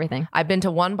weird. got everything. I've been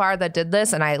to one bar that did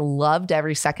this, and I loved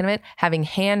every second of it. Having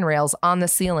handrails on the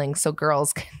ceiling so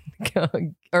girls can go,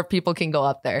 or people can go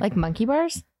up there, Like monkey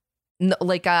bars? No,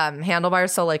 like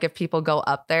handlebars. So like if people go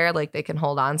up there, like they can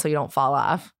hold on so you don't fall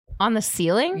off. On the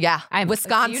ceiling? Yeah, I'm-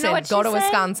 Wisconsin. you know what Go she's to saying?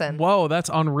 Wisconsin. Whoa, that's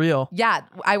unreal. Yeah,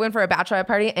 I went for a bachelorette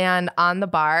party, and on the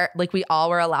bar, like we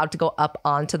all were allowed to go up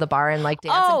onto the bar and like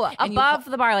dance. Oh, and you above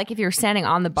the bar, like if you're standing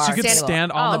on the bar. So you could table.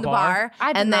 stand on on the bar,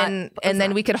 I did and not- then what was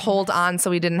that? we could hold on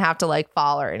so we didn't have to like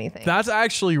fall or anything. That's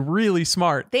actually really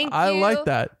smart. Thank I you. like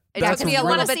that. It That's took me a You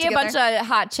little want to bit see to a get bunch of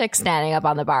hot chicks standing up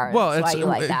on the bar. Well, That's it's why you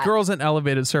like that. girls in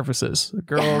elevated surfaces.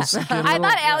 Girls. get a I little-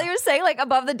 thought Allie was saying like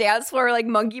above the dance floor, like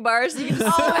monkey bars. You can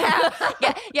just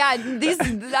yeah. These I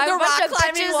have a bunch rock of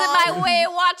climbing bitches in wall. my way.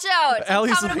 Watch out! I'm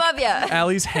Allie's coming like- above you.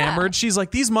 Allie's hammered. She's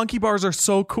like, these monkey bars are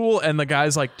so cool. And the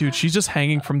guy's like, dude, she's just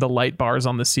hanging from the light bars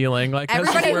on the ceiling. Like, that's just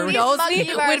Everybody where who we- knows monkey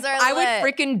me, bars are I would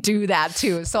lit. freaking do that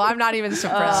too. So I'm not even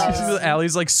surprised.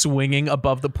 Allie's like swinging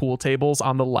above the pool tables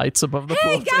on the lights above the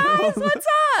pool tables. What's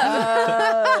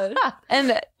up?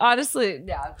 And honestly,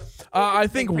 yeah. I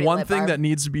think pretty one lit thing bar. that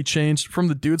needs to be changed from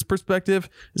the dude's perspective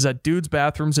is that dudes'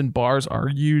 bathrooms and bars are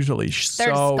usually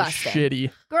so disgusting.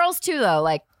 shitty. Girls too, though.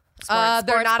 Like They're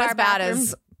sports not bar as bad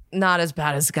bathrooms.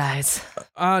 as guys.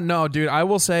 No, dude, I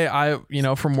will say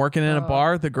from working in a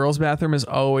bar, the girls' bathroom is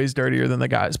always dirtier than the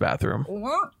guys' bathroom.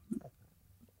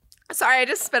 Sorry, I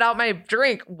just spit out my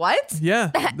drink. What?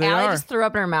 Yeah, they Allie are. just threw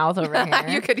up in her mouth over here.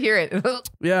 You could hear it.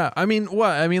 Yeah, I mean, what?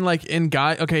 I mean, like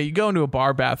okay, you go into a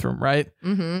bar bathroom, right?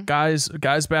 Mm-hmm.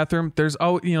 Guys' bathroom. There's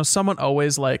someone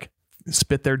always like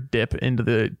spit their dip into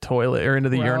the toilet or into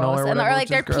the urinal or Gross. whatever. Or like which is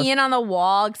they're gross. peeing on the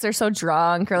wall because they're so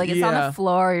drunk, or like it's on Yeah. the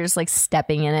floor. You're just like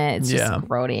stepping in it. It's just Yeah.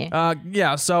 grody.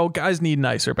 Yeah, so guys need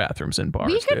nicer bathrooms in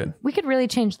bars, dude. We could really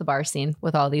change the bar scene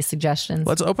with all these suggestions.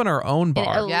 Let's open our own An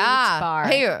bar. elite Yeah. bar.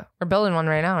 Hey, we're building one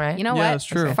right now, right? You know Yeah, what? that's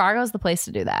true. Fargo's the place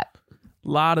to do that.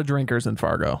 Lot of drinkers in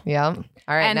Fargo. Yeah. All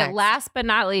right. And next. last but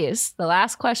not least, the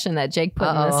last question that Jake put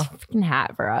in this freaking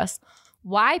hat for us: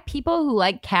 why people who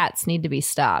like cats need to be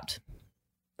stopped?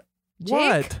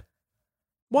 Jake?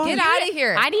 What? Get out of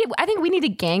here. I think we need to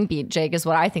gang beat Jake. Is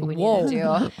what I think we need to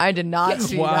do. I did not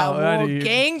see Wow, that. Whoa, Eddie.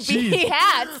 gang Jeez. beat.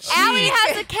 Cats. Allie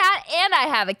has a cat, and I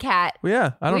have a cat. Well,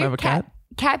 yeah, I don't have a cat.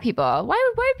 cat people.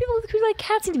 Why do people who like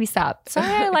cats need to be stopped? Sorry,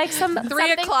 I like some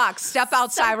 3 o'clock. Step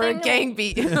outside. We're in gang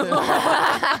beat.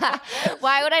 Why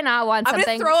would I not want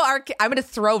something? I'm gonna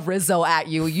throw Rizzo at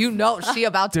you. You know she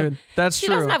about to. Dude, that's She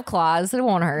true. doesn't have claws. It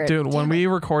won't hurt. Dude, when we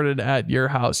recorded at your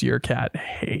house, your cat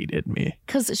hated me.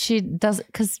 Because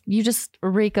you just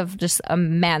reek of just a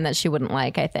man that she wouldn't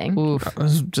like, I think. Oof.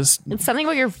 It's something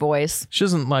about your voice. She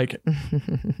doesn't like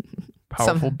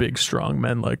powerful, big, strong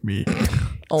men like me.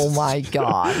 Oh my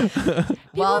God.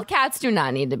 People with cats do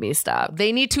not need to be stopped.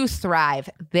 They need to thrive.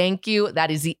 Thank you. That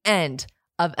is the end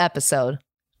of episode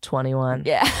 21.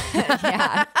 Yeah.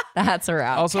 Yeah. That's a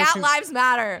wrap. Also, Cat lives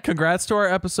matter. Congrats to our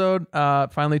episode.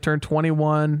 Finally turned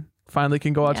 21. Finally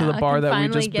can go out to the bar that we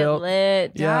just built.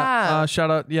 Lit. Yeah.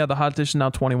 Shout out. Yeah, the hot dish is now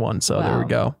 21. So there we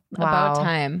go. About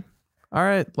time. All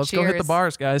right. Let's go hit the Cheers.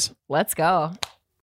 bars, guys. Let's go.